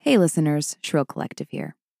Hey listeners, Shrill Collective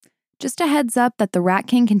here. Just a heads up that The Rat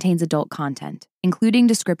King contains adult content, including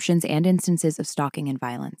descriptions and instances of stalking and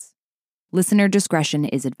violence. Listener discretion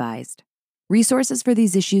is advised. Resources for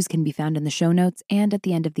these issues can be found in the show notes and at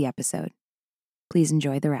the end of the episode. Please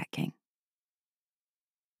enjoy The Rat King.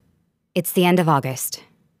 It's the end of August,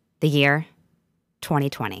 the year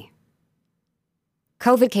 2020.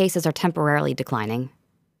 COVID cases are temporarily declining,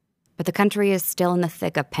 but the country is still in the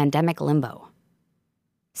thick of pandemic limbo.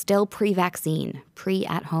 Still pre-vaccine,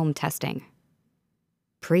 pre-at-home testing.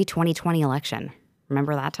 Pre-2020 election.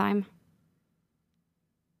 Remember that time?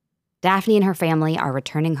 Daphne and her family are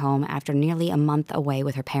returning home after nearly a month away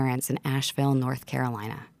with her parents in Asheville, North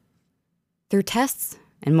Carolina. Through tests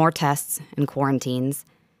and more tests and quarantines,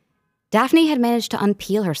 Daphne had managed to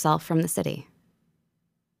unpeel herself from the city.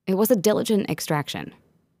 It was a diligent extraction.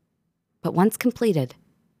 But once completed,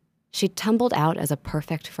 she tumbled out as a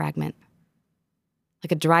perfect fragment.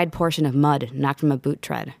 Like a dried portion of mud knocked from a boot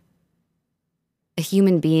tread. A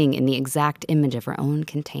human being in the exact image of her own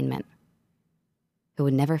containment, who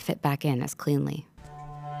would never fit back in as cleanly.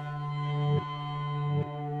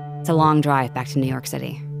 It's a long drive back to New York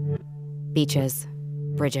City. Beaches,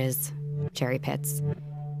 bridges, cherry pits,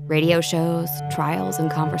 radio shows, trials, and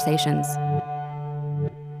conversations.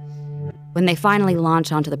 When they finally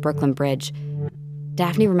launch onto the Brooklyn Bridge,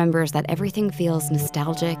 Daphne remembers that everything feels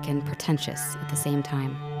nostalgic and pretentious at the same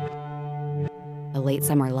time. The late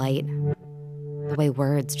summer light, the way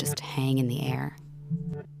words just hang in the air.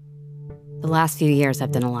 The last few years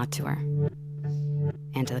have done a lot to her,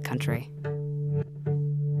 and to the country.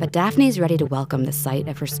 But Daphne's ready to welcome the sight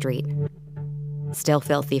of her street, still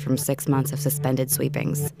filthy from 6 months of suspended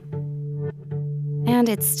sweepings. And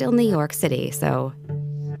it's still New York City, so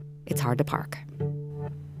it's hard to park.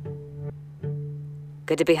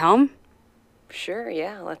 Good to be home? Sure,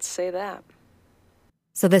 yeah, let's say that.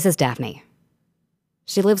 So this is Daphne.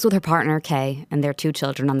 She lives with her partner, Kay, and their 2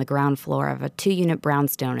 children on the ground floor of a 2-unit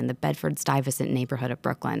brownstone in the Bedford-Stuyvesant neighborhood of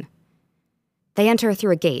Brooklyn. They enter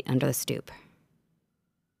through a gate under the stoop.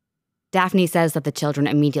 Daphne says that the children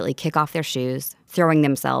immediately kick off their shoes, throwing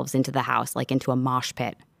themselves into the house like into a mosh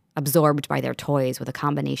pit, absorbed by their toys with a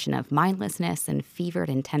combination of mindlessness and fevered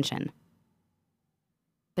intention.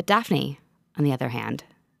 But Daphne, on the other hand,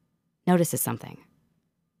 notices something,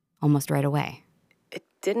 almost right away. It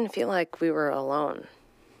didn't feel like we were alone.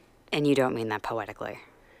 And you don't mean that poetically.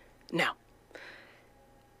 No.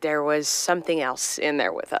 There was something else in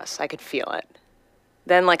there with us. I could feel it.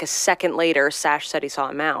 Then, like a second later, Sash said he saw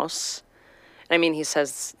a mouse. I mean, he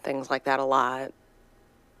says things like that a lot.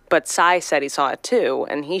 But Sai said he saw it too,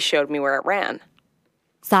 and he showed me where it ran.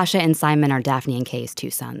 Sasha and Simon are Daphne and Kay's 2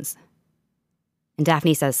 sons. And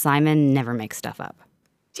Daphne says Simon never makes stuff up.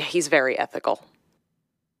 Yeah, he's very ethical.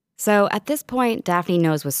 So at this point, Daphne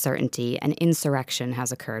knows with certainty an insurrection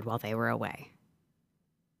has occurred while they were away.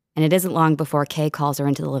 And it isn't long before Kay calls her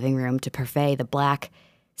into the living room to purvey the black,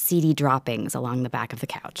 seedy droppings along the back of the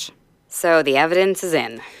couch. So the evidence is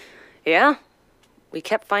in. Yeah? We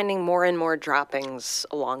kept finding more and more droppings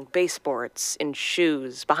along baseboards, in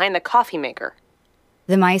shoes, behind the coffee maker.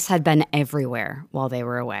 The mice had been everywhere while they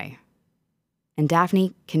were away. And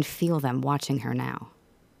Daphne can feel them watching her now.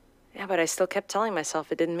 Yeah, but I still kept telling myself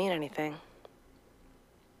it didn't mean anything.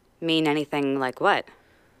 Mean anything like what?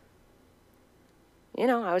 You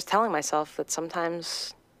know, I was telling myself that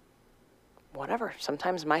sometimes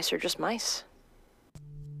mice are just mice.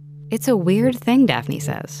 It's a weird thing, Daphne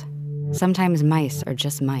says. Sometimes mice are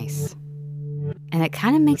just mice. And it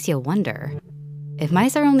kind of makes you wonder, if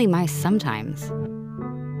mice are only mice sometimes,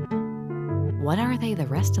 what are they the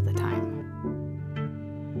rest of the time?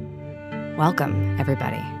 Welcome,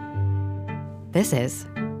 everybody. This is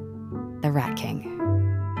The Rat King.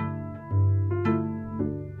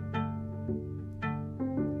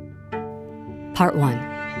 Part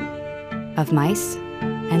 1 of Mice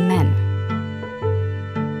and Men.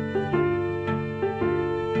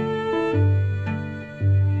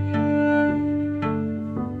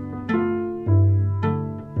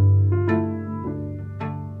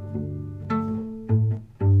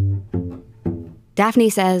 Daphne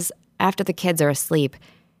says after the kids are asleep,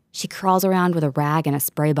 she crawls around with a rag and a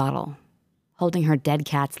spray bottle, holding her dead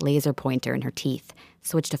cat's laser pointer in her teeth,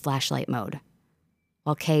 switched to flashlight mode,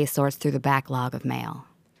 while Kay sorts through the backlog of mail.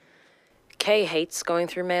 Kay hates going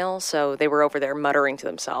through mail, so they were over there muttering to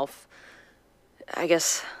themselves. I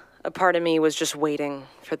guess a part of me was just waiting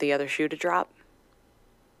for the other shoe to drop.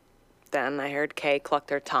 Then I heard Kay cluck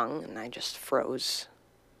their tongue, and I just froze.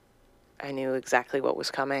 I knew exactly what was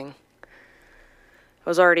coming. I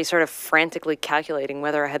was already sort of frantically calculating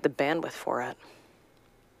whether I had the bandwidth for it.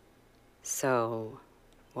 So,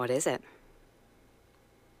 What is it?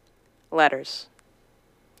 Letters.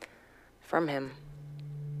 From him.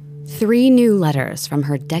 3 new letters from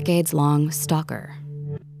her decades-long stalker.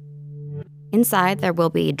 Inside, there will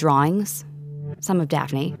be drawings, some of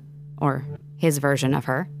Daphne, or his version of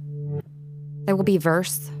her. There will be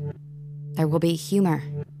verse. There will be humor.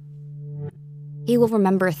 He will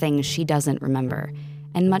remember things she doesn't remember,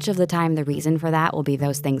 and much of the time the reason for that will be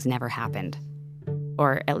those things never happened,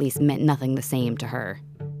 or at least meant nothing the same to her.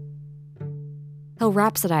 He'll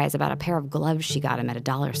rhapsodize about a pair of gloves she got him at a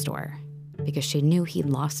dollar store, because she knew he'd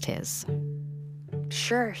lost his.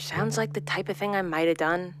 Sure, sounds like the type of thing I might have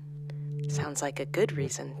done. Sounds like a good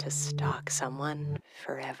reason to stalk someone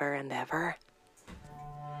forever and ever.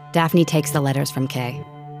 Daphne takes the letters from Kay.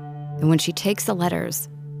 And when she takes the letters,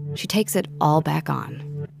 she takes it all back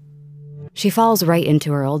on. She falls right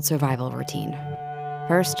into her old survival routine.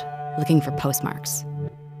 First, looking for postmarks.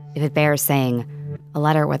 If it bears saying, a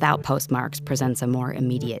letter without postmarks presents a more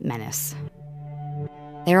immediate menace.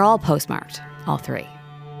 They're all postmarked, all 3.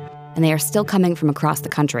 And they are still coming from across the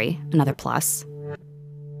country, another plus.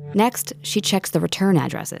 Next, she checks the return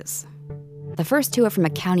addresses. The first 2 are from a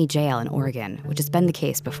county jail in Oregon, which has been the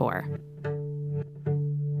case before.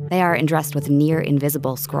 They are addressed with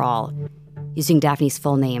near-invisible scrawl, using Daphne's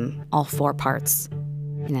full name, all 4 parts,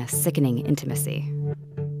 in a sickening intimacy.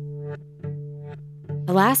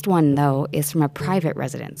 The last one, though, is from a private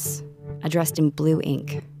residence, addressed in blue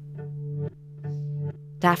ink.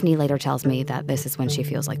 Daphne later tells me that this is when she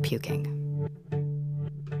feels like puking.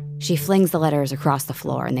 She flings the letters across the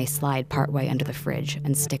floor and they slide partway under the fridge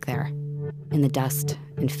and stick there, in the dust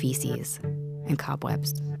and feces and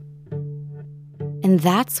cobwebs. And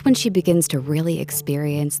that's when she begins to really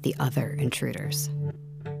experience the other intruders.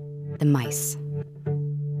 The mice,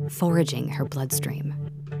 foraging her bloodstream,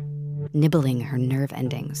 nibbling her nerve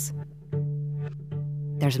endings.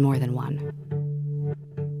 There's more than one.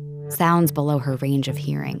 Sounds below her range of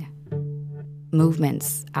hearing.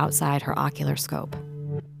 Movements outside her ocular scope.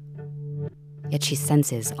 Yet she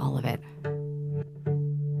senses all of it.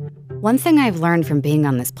 One thing I've learned from being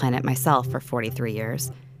on this planet myself for 43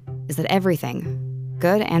 years is that everything,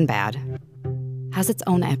 good and bad, has its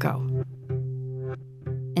own echo.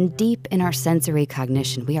 And deep in our sensory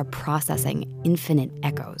cognition, we are processing infinite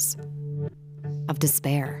echoes of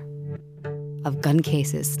despair, of gun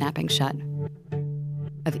cases snapping shut,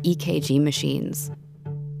 of EKG machines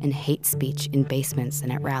and hate speech in basements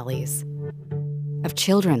and at rallies, of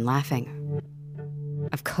children laughing,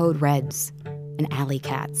 of code reds and alley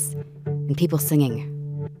cats and people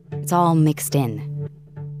singing. It's all mixed in.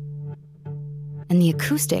 And the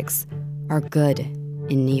acoustics are good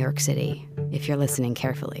in New York City, if you're listening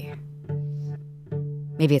carefully.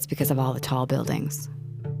 Maybe it's because of all the tall buildings.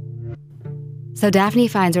 So Daphne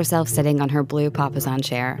finds herself sitting on her blue papasan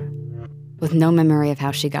chair, with no memory of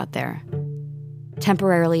how she got there,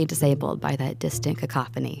 temporarily disabled by that distant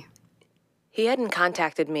cacophony. He hadn't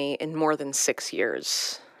contacted me in more than 6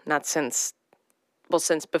 years. Not since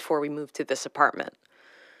before we moved to this apartment.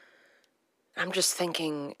 I'm just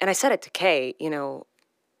thinking, and I said it to Kay,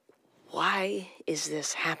 why is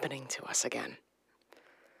this happening to us again?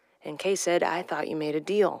 And Kay said, I thought you made a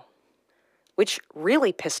deal. Which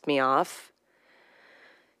really pissed me off.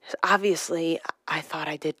 Obviously, I thought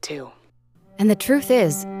I did too. And the truth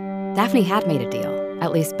is, Daphne had made a deal,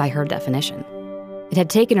 at least by her definition. It had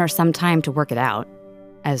taken her some time to work it out,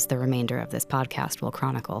 as the remainder of this podcast will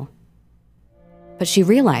chronicle. But she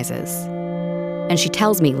realizes, and she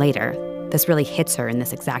tells me later, this really hits her in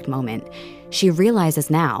this exact moment, she realizes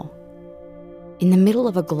now, in the middle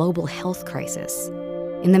of a global health crisis,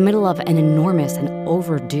 in the middle of an enormous and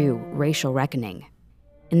overdue racial reckoning,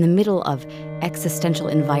 in the middle of existential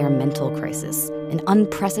environmental crisis, an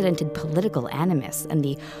unprecedented political animus, and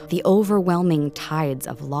the overwhelming tides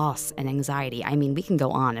of loss and anxiety. I mean, we can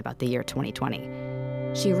go on about the year 2020.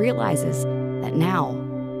 She realizes that now,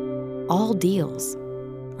 all deals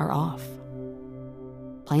are off.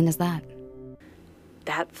 Plain as that.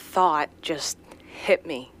 That thought just hit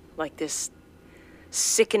me like this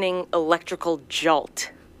sickening electrical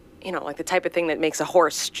jolt. Like the type of thing that makes a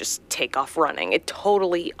horse just take off running. It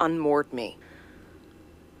totally unmoored me.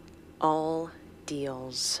 All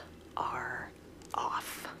deals are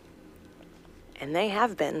off. And they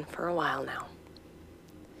have been for a while now.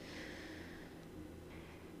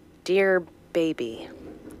 Dear baby,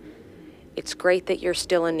 it's great that you're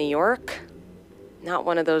still in New York. Not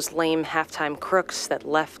one of those lame halftime crooks that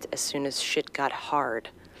left as soon as shit got hard.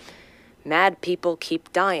 Mad people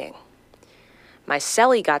keep dying. My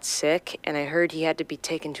cellie got sick, and I heard he had to be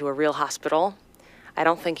taken to a real hospital. I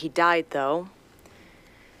don't think he died, though.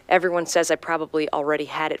 Everyone says I probably already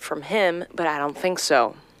had it from him, but I don't think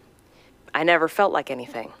so. I never felt like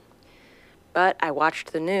anything. But I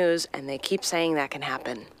watched the news, and they keep saying that can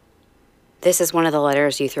happen. This is one of the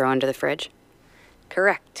letters you throw under the fridge?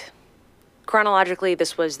 Correct. Chronologically,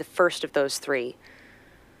 this was the first of those 3.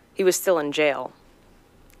 He was still in jail.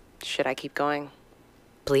 Should I keep going?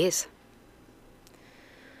 Please.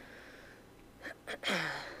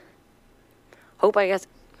 Hope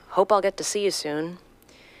I'll get to see you soon.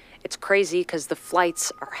 It's crazy because the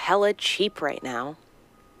flights are hella cheap right now.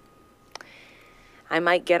 I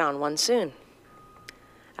might get on one soon.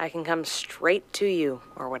 I can come straight to you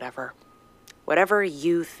or whatever. Whatever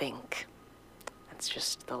you think. That's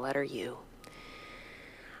just the letter U.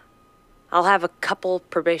 I'll have a couple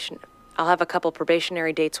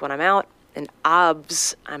probationary dates when I'm out, and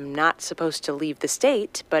obvs, I'm not supposed to leave the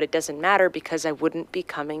state, but it doesn't matter because I wouldn't be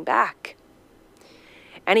coming back.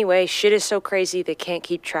 Anyway, shit is so crazy they can't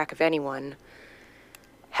keep track of anyone.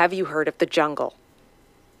 Have you heard of the jungle?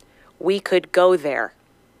 We could go there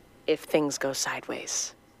if things go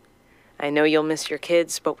sideways. I know you'll miss your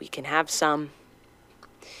kids, but we can have some.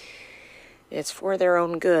 It's for their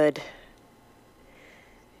own good.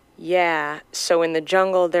 Yeah, so in the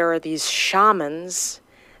jungle there are these shamans.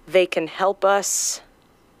 They can help us.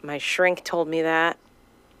 My shrink told me that.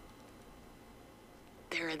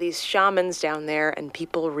 There are these shamans down there, and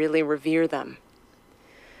people really revere them.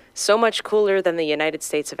 So much cooler than the United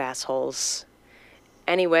States of assholes.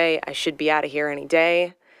 Anyway, I should be out of here any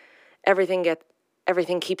day. Everything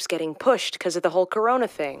keeps getting pushed because of the whole corona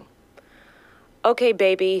thing. Okay,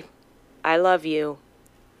 baby. I love you.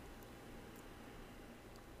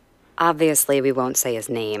 Obviously, we won't say his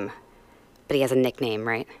name, but he has a nickname,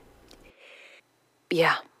 right?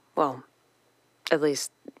 Yeah, well, at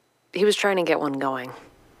least he was trying to get one going.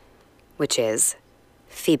 Which is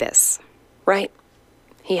Phoebus. Right.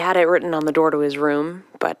 He had it written on the door to his room,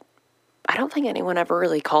 but I don't think anyone ever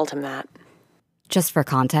really called him that. Just for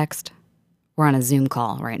context, we're on a Zoom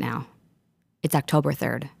call right now. It's October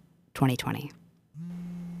 3rd, 2020.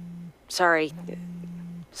 Sorry,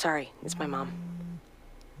 it's my mom.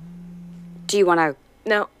 Do you want to...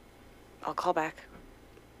 No, I'll call back.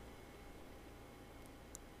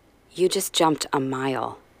 You just jumped a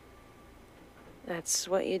mile. That's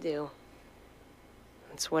what you do.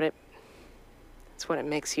 That's what it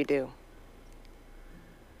makes you do.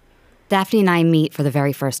 Daphne and I meet for the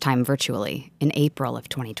very first time virtually in April of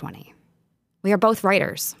 2020. We are both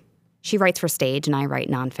writers. She writes for stage and I write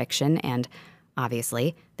nonfiction, and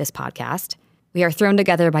obviously, this podcast. We are thrown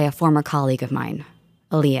together by a former colleague of mine,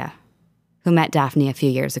 Aaliyah, who met Daphne a few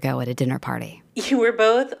years ago at a dinner party. You were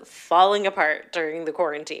both falling apart during the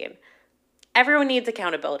quarantine. Everyone needs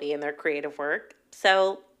accountability in their creative work,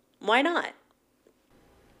 so why not?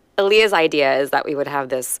 Aaliyah's idea is that we would have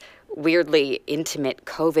this weirdly intimate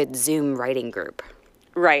COVID Zoom writing group.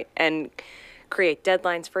 Right, and create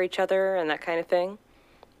deadlines for each other and that kind of thing.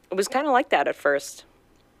 It was kind of like that at first.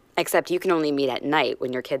 Except you can only meet at night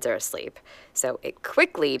when your kids are asleep. So it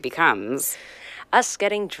quickly becomes... us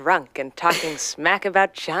getting drunk and talking smack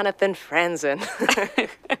about Jonathan Franzen.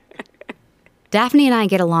 Daphne and I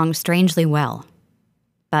get along strangely well.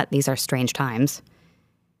 But these are strange times.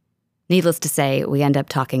 Needless to say, we end up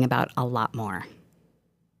talking about a lot more.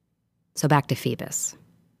 So back to Phoebus.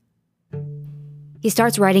 He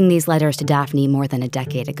starts writing these letters to Daphne more than a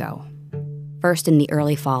decade ago. First in the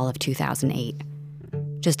early fall of 2008,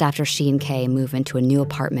 just after she and Kay move into a new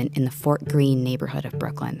apartment in the Fort Greene neighborhood of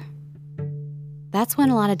Brooklyn. That's when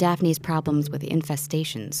a lot of Daphne's problems with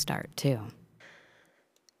infestations start, too.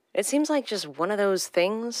 It seems like just one of those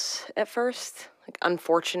things at first. Like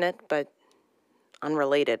unfortunate, but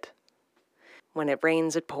unrelated. When it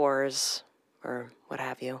rains, it pours, or what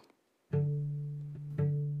have you.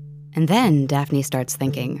 And then Daphne starts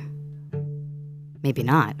thinking, maybe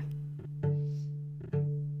not.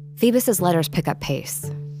 Phoebus's letters pick up pace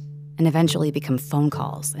and eventually become phone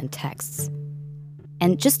calls and texts.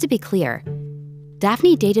 And just to be clear,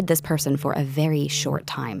 Daphne dated this person for a very short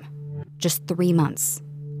time, just 3 months,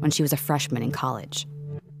 when she was a freshman in college.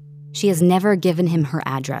 She has never given him her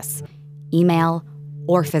address, email,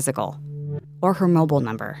 or physical, or her mobile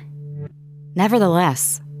number.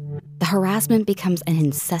 Nevertheless, the harassment becomes an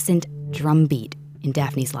incessant drumbeat in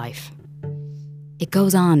Daphne's life. It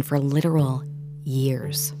goes on for literal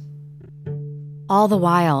years. All the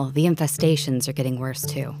while, the infestations are getting worse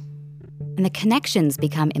too. And the connections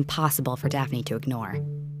become impossible for Daphne to ignore.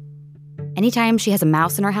 Anytime she has a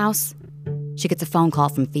mouse in her house, she gets a phone call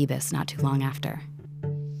from Phoebus not too long after.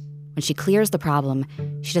 When she clears the problem,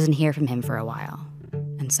 she doesn't hear from him for a while,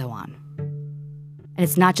 and so on. And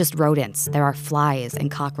it's not just rodents, there are flies and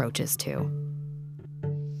cockroaches too.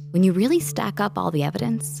 When you really stack up all the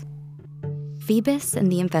evidence, Phoebus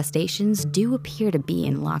and the infestations do appear to be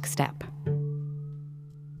in lockstep.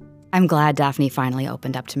 I'm glad Daphne finally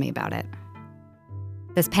opened up to me about it.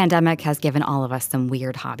 This pandemic has given all of us some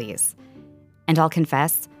weird hobbies. And I'll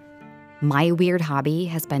confess, my weird hobby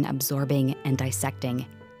has been absorbing and dissecting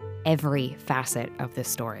every facet of this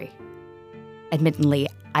story. Admittedly,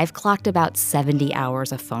 I've clocked about 70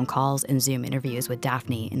 hours of phone calls and Zoom interviews with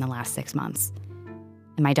Daphne in the last 6 months.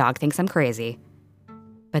 And my dog thinks I'm crazy,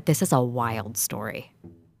 but this is a wild story.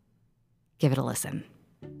 Give it a listen.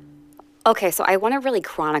 Okay, so I want to really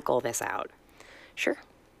chronicle this out. Sure.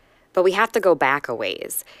 But we have to go back a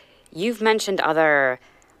ways. You've mentioned other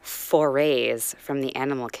forays from the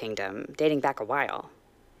animal kingdom dating back a while.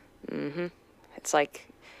 Mm-hmm. It's like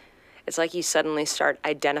you suddenly start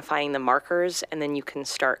identifying the markers, and then you can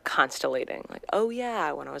start constellating. Like, oh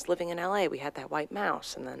yeah, when I was living in LA, we had that white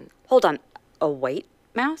mouse, and then... Hold on, a white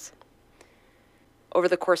mouse? Over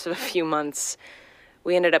the course of a few months,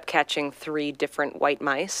 we ended up catching 3 different white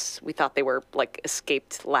mice. We thought they were, like,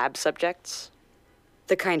 escaped lab subjects.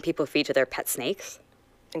 The kind people feed to their pet snakes?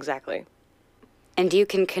 Exactly. And you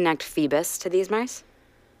can connect Phoebus to these mice?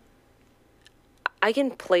 I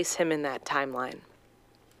can place him in that timeline.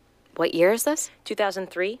 What year is this?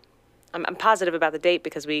 2003. I'm positive about the date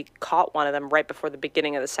because we caught one of them right before the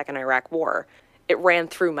beginning of the Second Iraq War. It ran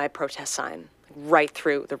through my protest sign, right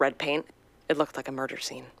through the red paint. It looked like a murder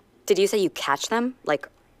scene. Did you say you catch them, like,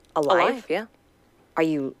 alive? Alive, yeah. Are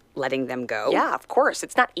you letting them go? Yeah, of course.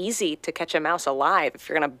 It's not easy to catch a mouse alive. If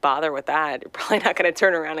you're going to bother with that, you're probably not going to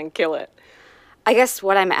turn around and kill it. I guess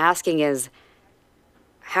what I'm asking is,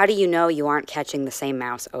 how do you know you aren't catching the same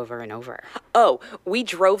mouse over and over? Oh, we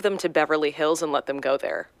drove them to Beverly Hills and let them go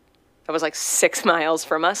there. That was like 6 miles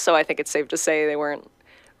from us, so I think it's safe to say they weren't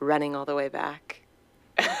running all the way back.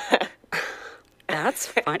 That's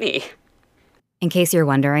funny. In case you're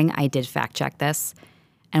wondering, I did fact check this.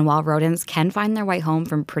 And while rodents can find their way home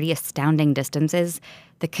from pretty astounding distances,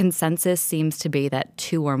 the consensus seems to be that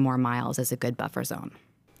 2 or more miles is a good buffer zone.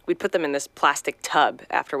 We'd put them in this plastic tub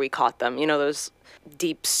after we caught them. You know, those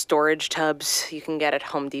deep storage tubs you can get at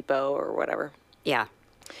Home Depot or whatever. Yeah.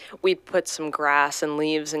 We'd put some grass and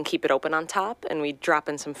leaves and keep it open on top, and we'd drop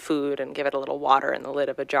in some food and give it a little water in the lid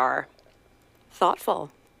of a jar.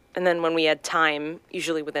 Thoughtful. And then when we had time,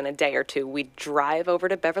 usually within a day or 2, we'd drive over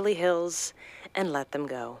to Beverly Hills and let them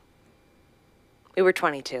go. We were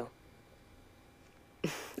 22.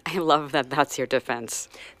 I love that that's your defense.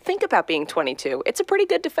 Think about being 22. It's a pretty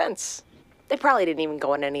good defense. They probably didn't even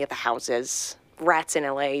go in any of the houses. Rats in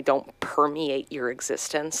LA don't permeate your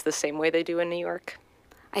existence the same way they do in New York.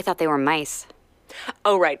 I thought they were mice.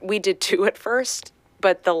 Oh, right. We did 2 at first,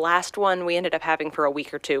 but the last one we ended up having for a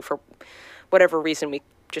week or 2 for whatever reason. We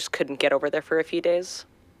just couldn't get over there for a few days.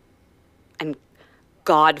 And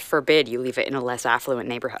God forbid you leave it in a less affluent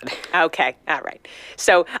neighborhood. Okay, all right.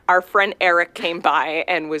 So our friend Eric came by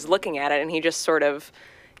and was looking at it, and he just sort of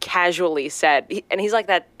casually said, and he's like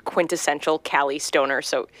that quintessential Cali stoner,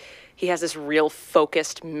 so he has this real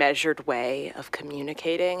focused, measured way of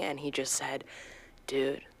communicating, and he just said,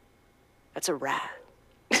 dude, that's a rat.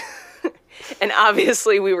 And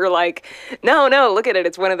obviously we were like, no, look at it.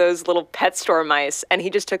 It's one of those little pet store mice. And he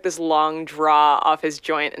just took this long draw off his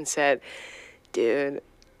joint and said, dude,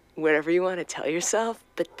 whatever you want to tell yourself,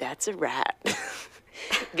 but that's a rat.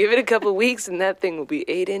 Give it a couple weeks and that thing will be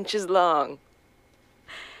 8 inches long.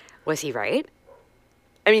 Was he right?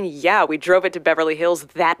 I mean, yeah, we drove it to Beverly Hills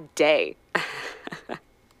that day.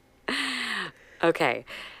 Okay.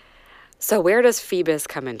 So where does Phoebus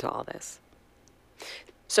come into all this?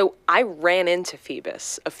 So I ran into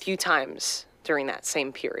Phoebus a few times during that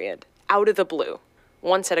same period, out of the blue.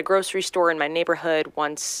 Once at a grocery store in my neighborhood,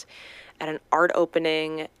 once at an art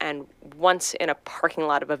opening, and once in a parking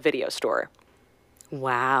lot of a video store.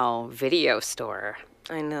 Wow, video store.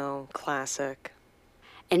 I know, classic.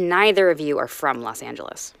 And neither of you are from Los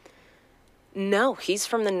Angeles. No, he's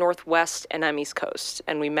from the Northwest and I'm East Coast,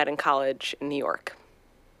 and we met in college in New York.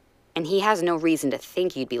 And he has no reason to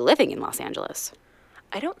think you'd be living in Los Angeles.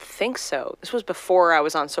 I don't think so. This was before I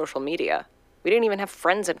was on social media. We didn't even have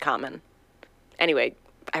friends in common. Anyway,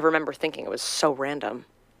 I remember thinking it was so random.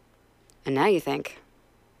 And now you think,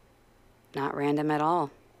 not random at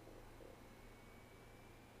all.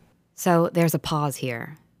 So there's a pause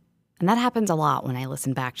here. And that happens a lot when I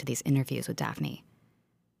listen back to these interviews with Daphne.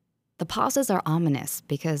 The pauses are ominous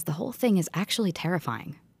because the whole thing is actually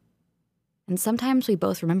terrifying. And sometimes we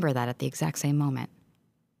both remember that at the exact same moment.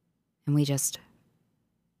 And we just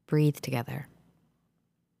breathe together.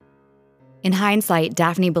 In hindsight,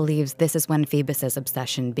 Daphne believes this is when Phoebus's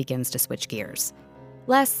obsession begins to switch gears.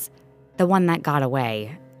 Less the one that got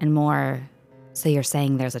away, and more, so you're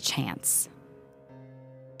saying there's a chance.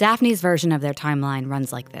 Daphne's version of their timeline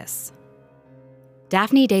runs like this.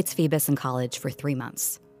 Daphne dates Phoebus in college for 3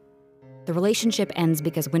 months. The relationship ends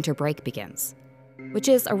because winter break begins, which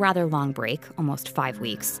is a rather long break, almost 5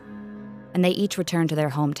 weeks, and they each return to their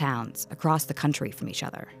hometowns across the country from each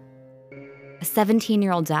other. A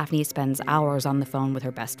 17-year-old Daphne spends hours on the phone with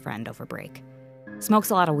her best friend over break,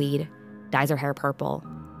 smokes a lot of weed, dyes her hair purple,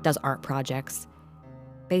 does art projects.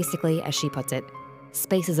 Basically, as she puts it,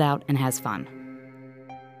 spaces out and has fun.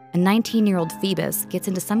 A 19-year-old Phoebus gets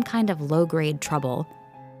into some kind of low-grade trouble,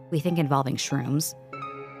 we think involving shrooms,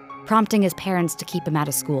 prompting his parents to keep him out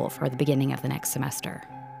of school for the beginning of the next semester.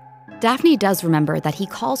 Daphne does remember that he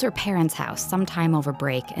calls her parents' house sometime over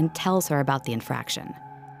break and tells her about the infraction.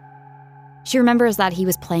 She remembers that he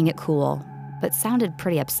was playing it cool, but sounded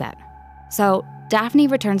pretty upset. So Daphne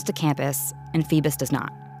returns to campus, and Phoebus does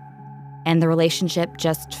not. And the relationship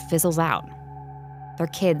just fizzles out. They're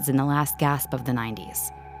kids in the last gasp of the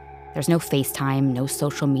 90s. There's no FaceTime, no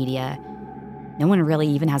social media. No one really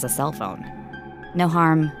even has a cell phone. No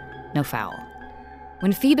harm, no foul.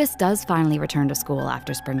 When Phoebus does finally return to school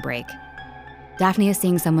after spring break, Daphne is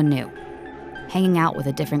seeing someone new, hanging out with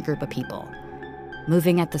a different group of people,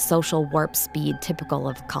 moving at the social warp speed typical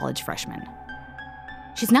of college freshmen.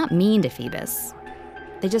 She's not mean to Phoebus.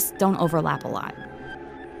 They just don't overlap a lot.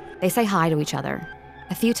 They say hi to each other.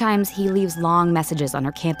 A few times he leaves long messages on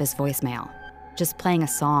her campus voicemail, just playing a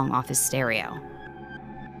song off his stereo.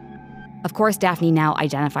 Of course, Daphne now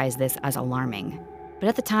identifies this as alarming, but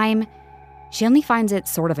at the time, she only finds it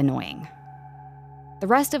sort of annoying. The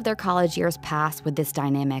rest of their college years pass with this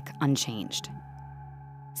dynamic unchanged.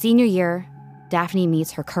 Senior year, Daphne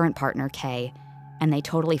meets her current partner, Kay, and they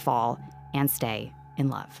totally fall and stay in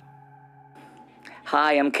love.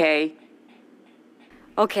 Hi, I'm Kay.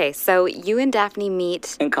 Okay, so you and Daphne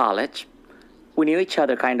meet In college. We knew each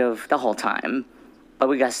other kind of the whole time, but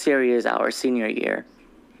we got serious our senior year.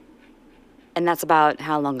 and that's about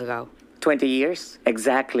how long ago? 20 years,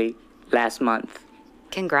 exactly, last month.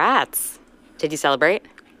 Congrats. Did you celebrate?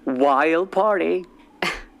 Wild party.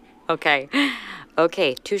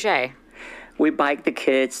 Okay, touche. We biked the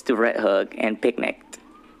kids to Red Hook and picnicked.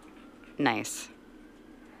 Nice.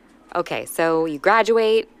 Okay, so you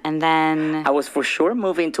graduate, and then... I was for sure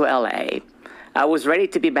moving to LA. I was ready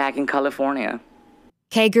to be back in California.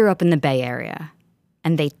 Kay grew up in the Bay Area,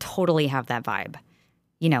 and they totally have that vibe.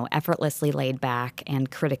 You know, effortlessly laid back and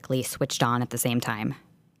critically switched on at the same time.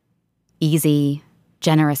 Easy,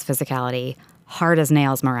 generous physicality, hard as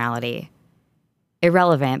nails morality.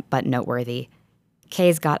 Irrelevant, but noteworthy.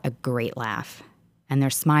 Kay's got a great laugh, and their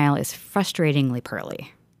smile is frustratingly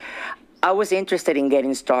pearly. I was interested in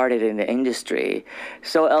getting started in the industry,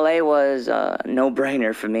 so LA was a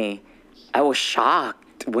no-brainer for me. I was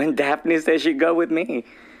shocked when Daphne said she'd go with me.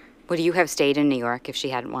 Would you have stayed in New York if she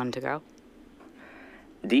hadn't wanted to go?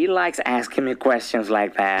 Dee likes asking me questions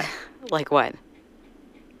like that. Like what?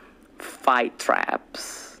 Fight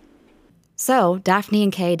traps. So, Daphne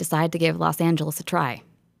and Kay decide to give Los Angeles a try.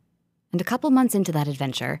 And a couple months into that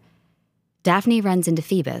adventure, Daphne runs into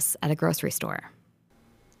Phoebus at a grocery store.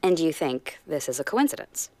 And you think this is a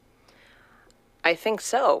coincidence? I think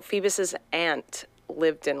so. Phoebus's aunt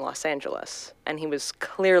lived in Los Angeles, and he was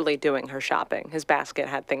clearly doing her shopping. His basket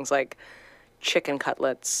had things like chicken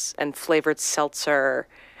cutlets and flavored seltzer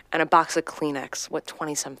and a box of Kleenex. What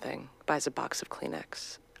 20-something buys a box of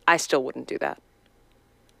Kleenex? I still wouldn't do that.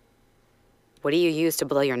 What do you use to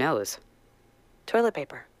blow your nose? Toilet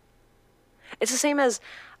paper. It's the same as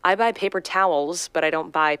I buy paper towels, but I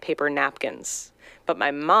don't buy paper napkins. But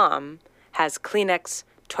my mom has Kleenex,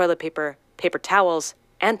 toilet paper, paper towels,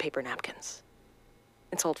 and paper napkins.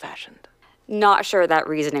 It's old-fashioned. Not sure that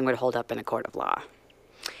reasoning would hold up in a court of law.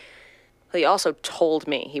 He also told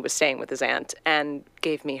me he was staying with his aunt and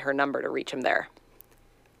gave me her number to reach him there.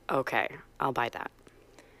 Okay, I'll buy that.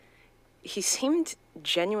 He seemed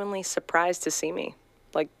genuinely surprised to see me,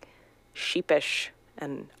 like sheepish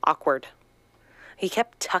and awkward. He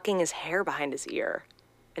kept tucking his hair behind his ear,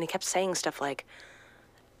 and he kept saying stuff like,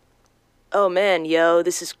 "Oh man, yo,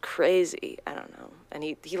 this is crazy." I don't know. And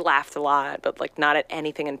he laughed a lot, but like not at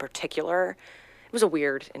anything in particular. It was a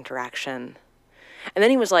weird interaction. And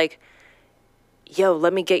then he was like, "Yo,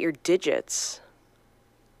 let me get your digits."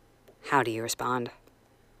 How do you respond?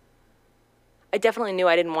 I definitely knew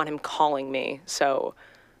I didn't want him calling me, so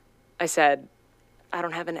I said, "I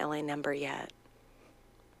don't have an LA number yet."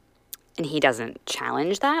 And he doesn't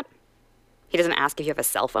challenge that? He doesn't ask if you have a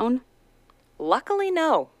cell phone? Luckily,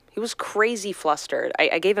 no. He was crazy flustered.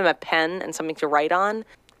 I gave him a pen and something to write on.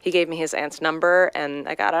 He gave me his aunt's number, and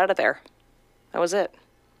I got out of there. That was it.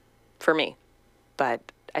 For me. But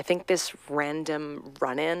I think this random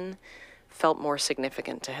run-in felt more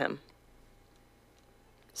significant to him.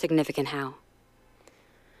 Significant how?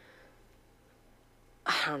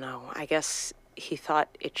 I don't know. I guess he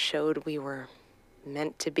thought it showed we were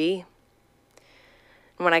meant to be.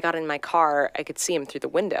 And when I got in my car, I could see him through the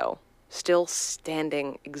window, still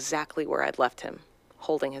standing exactly where I'd left him,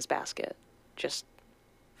 holding his basket, just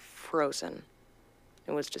frozen.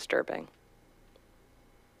 It was disturbing.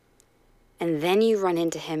 And then you run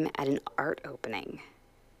into him at an art opening.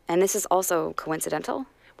 And this is also coincidental?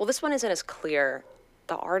 Well, this one isn't as clear.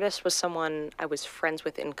 The artist was someone I was friends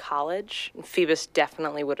with in college, and Phoebus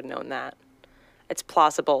definitely would have known that. It's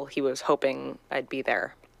plausible he was hoping I'd be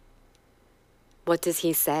there. What does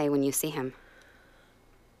he say when you see him?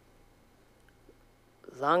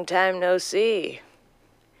 Long time no see.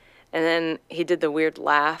 And then he did the weird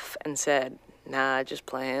laugh and said, nah, just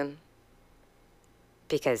playing.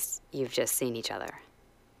 Because you've just seen each other.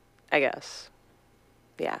 I guess.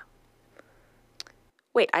 Yeah.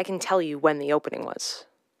 Wait, I can tell you when the opening was.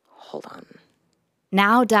 Hold on.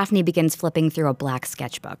 Now Daphne begins flipping through a black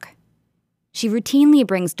sketchbook. She routinely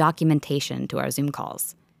brings documentation to our Zoom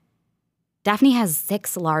calls. Daphne has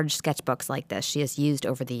 6 large sketchbooks like this she has used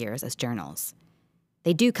over the years as journals.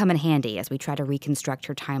 They do come in handy as we try to reconstruct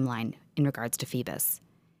her timeline in regards to Phoebus.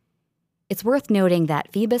 It's worth noting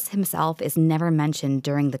that Phoebus himself is never mentioned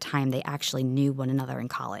during the time they actually knew one another in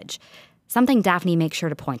college, something Daphne makes sure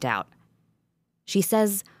to point out. She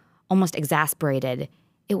says, almost exasperated,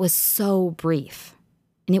 it was so brief,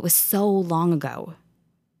 and it was so long ago.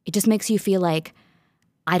 It just makes you feel like,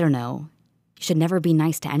 I don't know, you should never be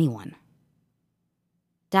nice to anyone.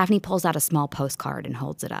 Daphne pulls out a small postcard and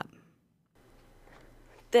holds it up.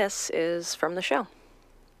 This is from the show.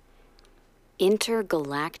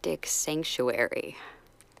 Intergalactic Sanctuary.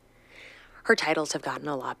 Her titles have gotten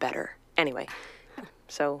a lot better. Anyway,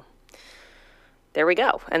 so there we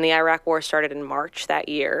go. And the Iraq War started in March that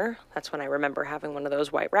year. That's when I remember having one of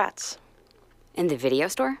those white rats. In the video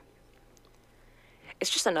store? It's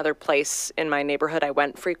just another place in my neighborhood I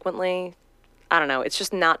went frequently. I don't know. It's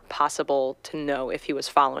just not possible to know if he was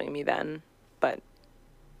following me then, but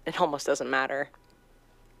it almost doesn't matter.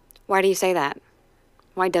 Why do you say that?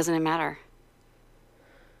 Why doesn't it matter?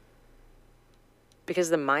 Because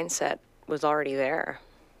the mindset was already there.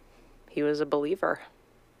 He was a believer.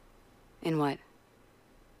 In what?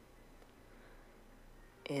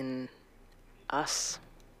 In us.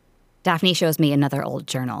 Daphne shows me another old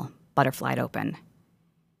journal, butterflied open.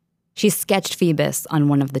 She's sketched Phoebus on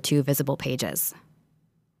one of the 2 visible pages.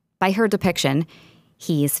 By her depiction,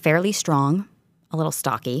 he's fairly strong, a little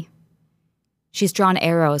stocky. She's drawn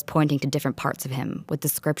arrows pointing to different parts of him with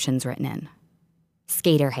descriptions written in.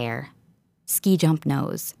 Skater hair, ski jump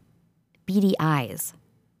nose, beady eyes,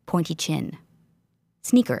 pointy chin,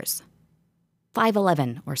 sneakers,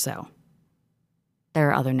 5'11" or so. There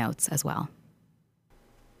are other notes as well.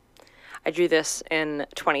 I drew this in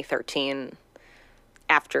 2013,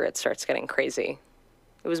 after it starts getting crazy.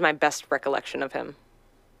 It was my best recollection of him.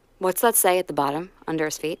 What's that say at the bottom, under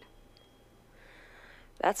his feet?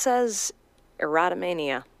 That says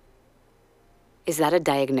erotomania. Is that a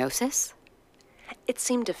diagnosis? It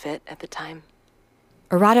seemed to fit at the time.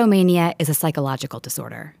 Erotomania is a psychological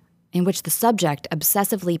disorder in which the subject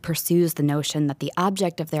obsessively pursues the notion that the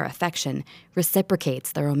object of their affection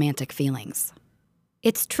reciprocates their romantic feelings.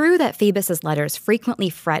 It's true that Phoebus's letters frequently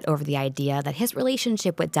fret over the idea that his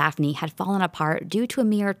relationship with Daphne had fallen apart due to a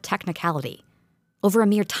mere technicality, over a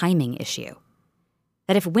mere timing issue.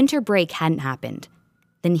 That if winter break hadn't happened,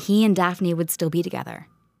 then he and Daphne would still be together.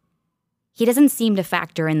 He doesn't seem to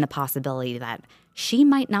factor in the possibility that she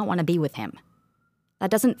might not want to be with him. That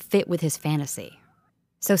doesn't fit with his fantasy.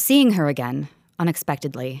 So seeing her again,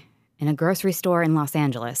 unexpectedly, in a grocery store in Los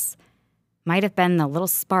Angeles, might have been the little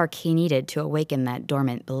spark he needed to awaken that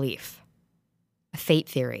dormant belief. A fate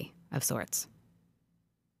theory of sorts.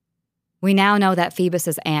 We now know that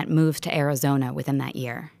Phoebus's aunt moves to Arizona within that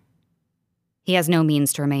year. He has no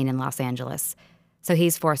means to remain in Los Angeles, so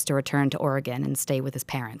he's forced to return to Oregon and stay with his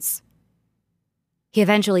parents. He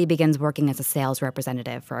eventually begins working as a sales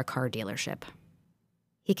representative for a car dealership.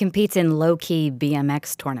 He competes in low-key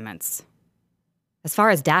BMX tournaments. As far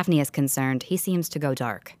as Daphne is concerned, he seems to go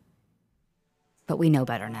dark. But we know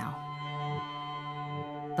better now.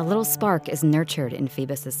 The little spark is nurtured in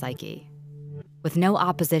Phoebus's psyche, with no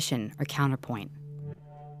opposition or counterpoint.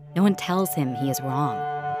 No one tells him he is wrong,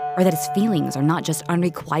 or that his feelings are not just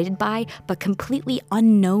unrequited by, but completely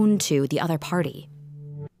unknown to the other party.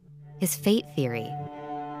 His fate theory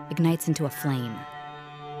ignites into a flame.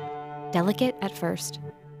 Delicate at first,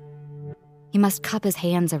 he must cup his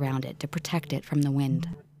hands around it to protect it from the wind.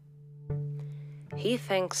 He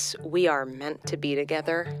thinks we are meant to be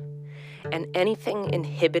together, and anything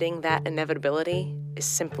inhibiting that inevitability is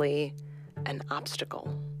simply an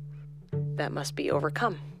obstacle that must be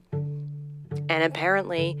overcome. And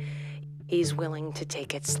apparently, he's willing to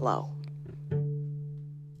take it slow.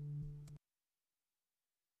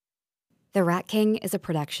 The Rat King is a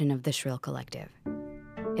production of the Shrill Collective.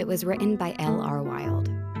 It was written by L.R. Wild,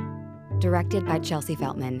 directed by Chelsea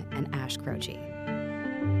Feltman and Ash Croce.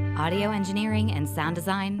 Audio engineering and sound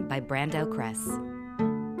design by Brando Kress.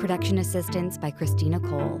 Production assistance by Christina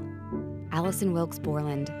Cole, Allison Wilkes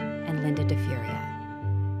Borland, and Linda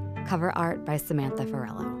DeFuria. Cover art by Samantha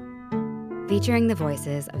Farello. Featuring the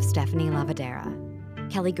voices of Stephanie Lavadera,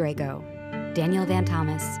 Kelly Grego, Daniel Van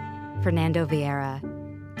Thomas, Fernando Vieira,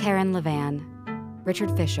 Karen Levan,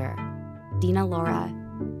 Richard Fisher, Dina Laura,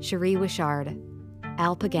 Cherie Wishard,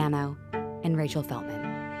 Al Pagano, and Rachel Feltman.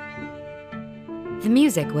 The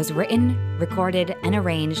music was written, recorded, and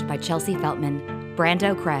arranged by Chelsea Feltman,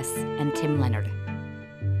 Brando Kress, and Tim Leonard.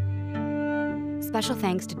 Special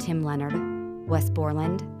thanks to Tim Leonard, Wes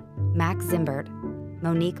Borland, Max Zimbert,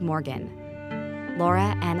 Monique Morgan,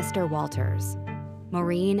 Laura Annister Walters,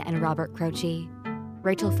 Maureen and Robert Croce,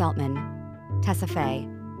 Rachel Feltman, Tessa Fay,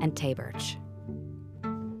 and Tay Birch.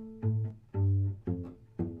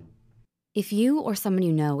 If you or someone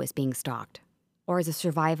you know is being stalked, or is a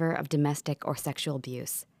survivor of domestic or sexual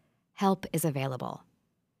abuse, help is available.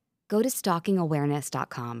 Go to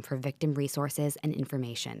stalkingawareness.com for victim resources and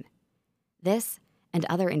information. This and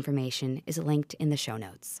other information is linked in the show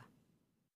notes.